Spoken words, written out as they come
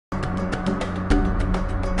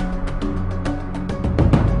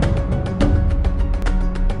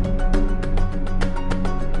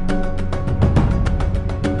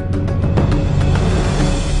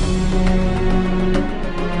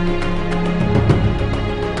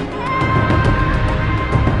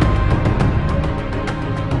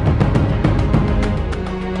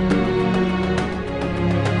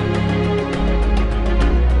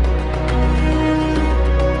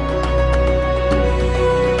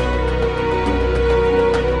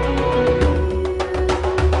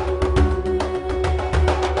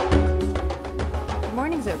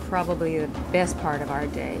probably the best part of our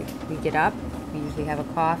day. We get up, we usually have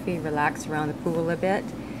a coffee, relax around the pool a bit.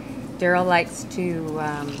 Daryl likes to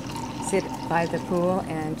sit by the pool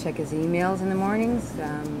and check his emails in the mornings,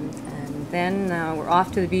 and then we're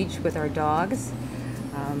off to the beach with our dogs.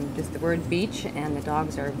 Just the word beach, and the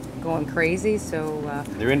dogs are going crazy, so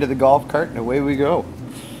they're into the golf cart and away we go.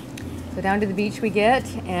 So down to the beach we get,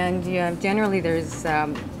 and generally there's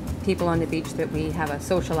people on the beach that we have a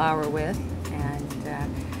social hour with,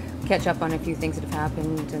 and catch up on a few things that have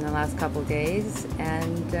happened in the last couple of days,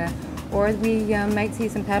 and or we might see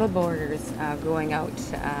some paddle boarders going out,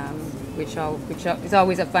 which is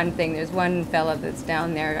always a fun thing. There's one fella that's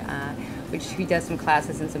down there, which he does some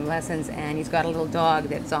classes and some lessons, and he's got a little dog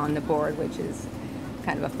that's on the board, which is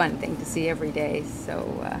kind of a fun thing to see every day.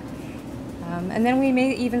 So, and then we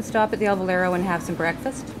may even stop at the El Valero and have some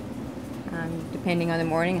breakfast, depending on the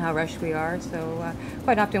morning, how rushed we are. So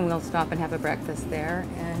quite often we'll stop and have a breakfast there,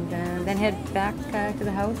 and then head back to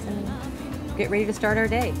the house and get ready to start our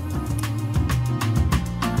day.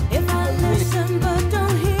 If I listen but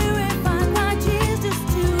don't hear it, find my Jesus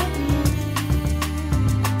to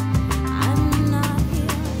I'm not here.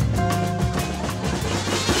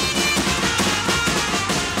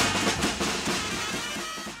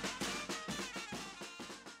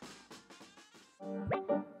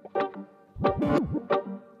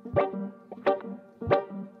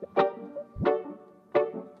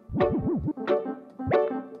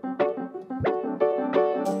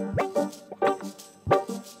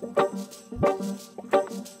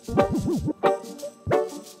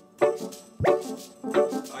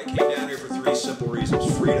 Simple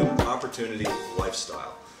reasons: freedom, opportunity,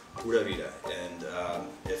 lifestyle, pura vida. And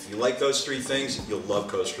if you like those three things, you'll love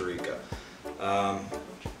Costa Rica.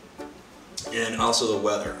 And also the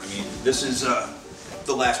weather. I mean, this is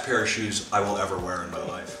the last pair of shoes I will ever wear in my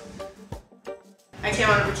life. I came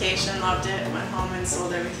on vacation, loved it, went home and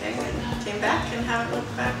sold everything, and came back and haven't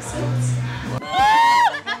looked back since.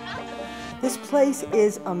 This place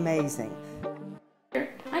is amazing.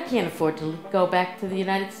 I can't afford to go back to the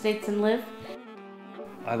United States and live.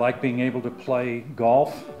 I like being able to play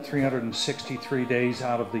golf 363 days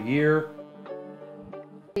out of the year.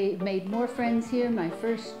 I made more friends here my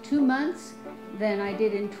first 2 months than I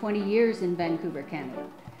did in 20 years in Vancouver, Canada.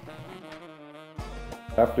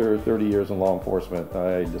 After 30 years in law enforcement,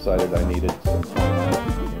 I decided I needed some time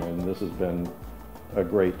out, and this has been a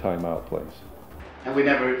great time out place. And we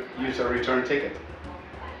never used a return ticket.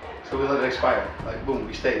 So we let it expire. Like boom,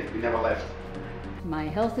 we stayed, we never left. My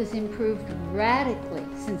health has improved radically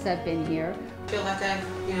since I've been here. I feel like I've,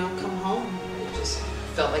 come home. It just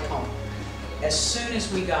felt like home. As soon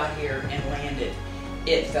as we got here and landed,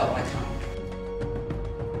 it felt like home.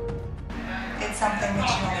 It's something that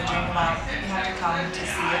you only dream about. You have to come to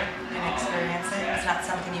see it and experience it. It's not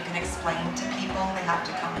something you can explain to people. They have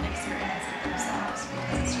to come and experience it themselves,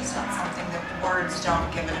 because it's just not something that words don't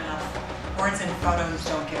give it enough. Words and photos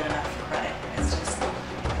don't give it enough credit.